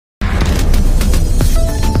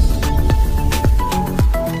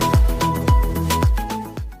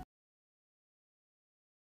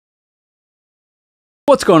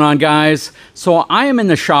What's going on, guys? So I am in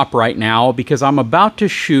the shop right now because I'm about to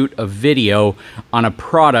shoot a video on a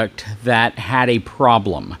product that had a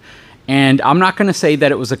problem. And I'm not going to say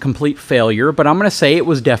that it was a complete failure, but I'm going to say it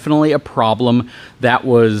was definitely a problem that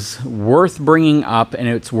was worth bringing up and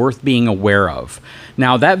it's worth being aware of.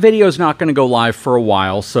 Now, that video is not going to go live for a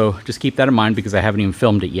while, so just keep that in mind because I haven't even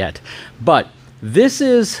filmed it yet. But this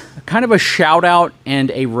is kind of a shout out and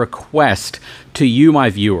a request to you, my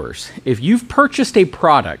viewers. If you've purchased a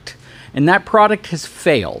product and that product has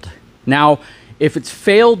failed, now, if it's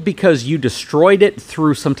failed because you destroyed it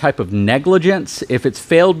through some type of negligence, if it's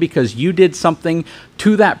failed because you did something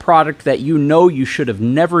to that product that you know you should have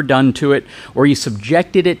never done to it, or you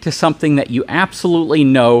subjected it to something that you absolutely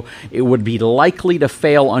know it would be likely to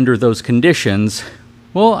fail under those conditions,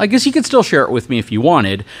 well, I guess you could still share it with me if you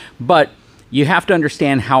wanted, but you have to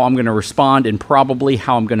understand how I'm going to respond and probably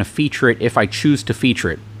how I'm going to feature it if I choose to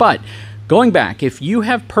feature it. But going back, if you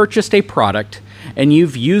have purchased a product and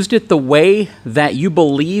you've used it the way that you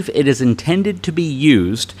believe it is intended to be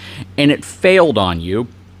used and it failed on you,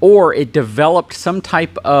 or it developed some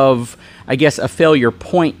type of, I guess, a failure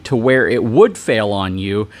point to where it would fail on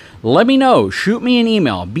you, let me know. Shoot me an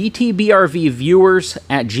email,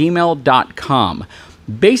 btbrvviewers@gmail.com.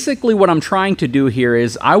 Basically, what I'm trying to do here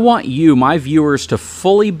is I want you, my viewers, to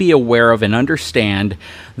fully be aware of and understand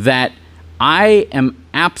that I am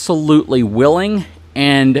absolutely willing,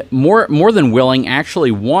 and more than willing,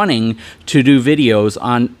 actually wanting to do videos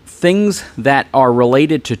on things that are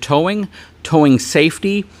related to towing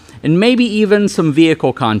safety, and maybe even some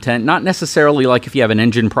vehicle content. Not necessarily like if you have an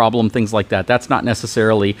engine problem, things like that. That's not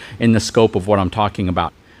necessarily in the scope of what I'm talking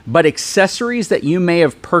about. But accessories that you may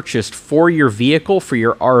have purchased for your vehicle, for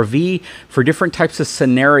your RV, for different types of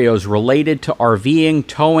scenarios related to RVing,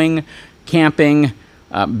 towing, camping,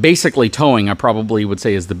 basically towing, I probably would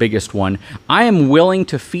say is the biggest one. I am willing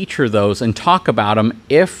to feature those and talk about them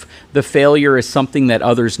if the failure is something that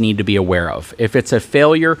others need to be aware of. If it's a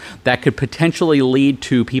failure that could potentially lead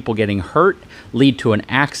to people getting hurt, lead to an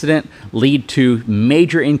accident, lead to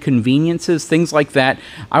major inconveniences, things like that,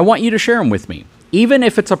 I want you to share them with me. Even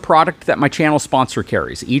if it's a product that my channel sponsor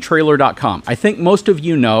carries, etrailer.com. I think most of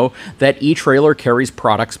you know that etrailer carries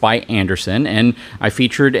products by Anderson, and I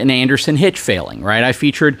featured an Anderson hitch failing, right? I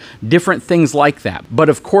featured different things like that. But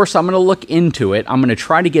of course, I'm going to look into it. I'm going to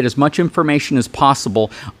try to get as much information as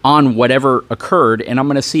possible on whatever occurred, and I'm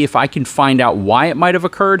going to see if I can find out why it might have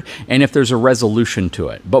occurred and if there's a resolution to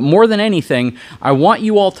it. But more than anything, I want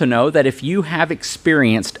you all to know that if you have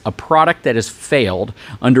experienced a product that has failed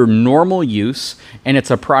under normal use, and it's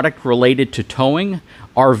a product related to towing,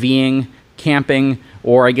 RVing, camping,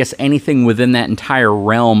 or I guess anything within that entire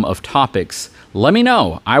realm of topics, let me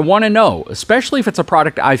know. I want to know, especially if it's a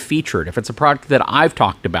product I've featured, if it's a product that I've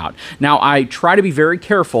talked about. Now, I try to be very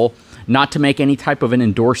careful not to make any type of an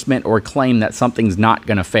endorsement or claim that something's not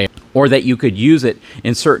going to fail, or that you could use it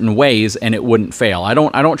in certain ways and it wouldn't fail. I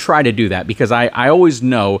don't try to do that because I always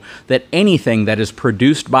know that anything that is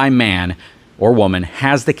produced by man or woman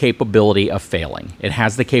has the capability of failing. It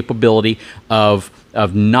has the capability of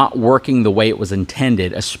not working the way it was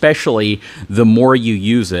intended, especially the more you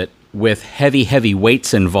use it with heavy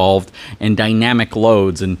weights involved and dynamic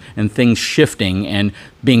loads and things shifting and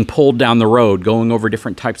being pulled down the road, going over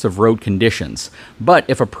different types of road conditions. But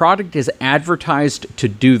if a product is advertised to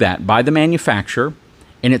do that by the manufacturer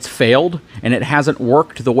and it's failed and it hasn't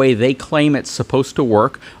worked the way they claim it's supposed to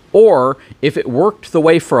work, or if it worked the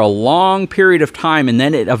way for a long period of time and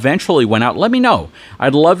then it eventually went out, let me know.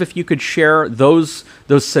 I'd love if you could share those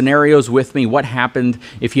scenarios with me, what happened.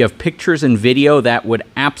 If you have pictures and video, that would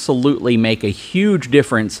absolutely make a huge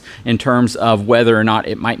difference in terms of whether or not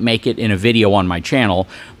it might make it in a video on my channel.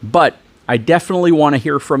 But I definitely want to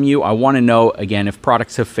hear from you. I want to know, again, if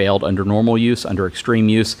products have failed under normal use, under extreme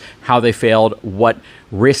use, how they failed, what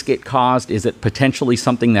risk it caused. Is it potentially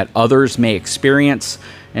something that others may experience?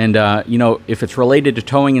 And, you know, if it's related to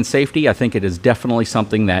towing and safety, I think it is definitely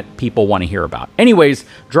something that people want to hear about. Anyways,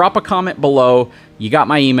 drop a comment below. You got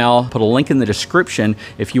my email. Put a link in the description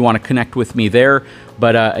if you want to connect with me there.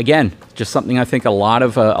 But again, just something I think a lot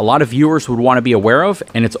of viewers would want to be aware of,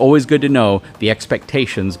 and it's always good to know the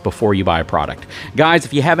expectations before you buy a product. Guys,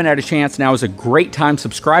 if you haven't had a chance, now is a great time.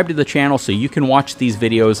 Subscribe to the channel so you can watch these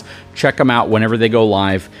videos. Check them out whenever they go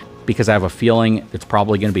live, because I have a feeling it's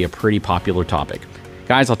probably going to be a pretty popular topic.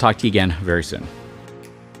 Guys, I'll talk to you again very soon.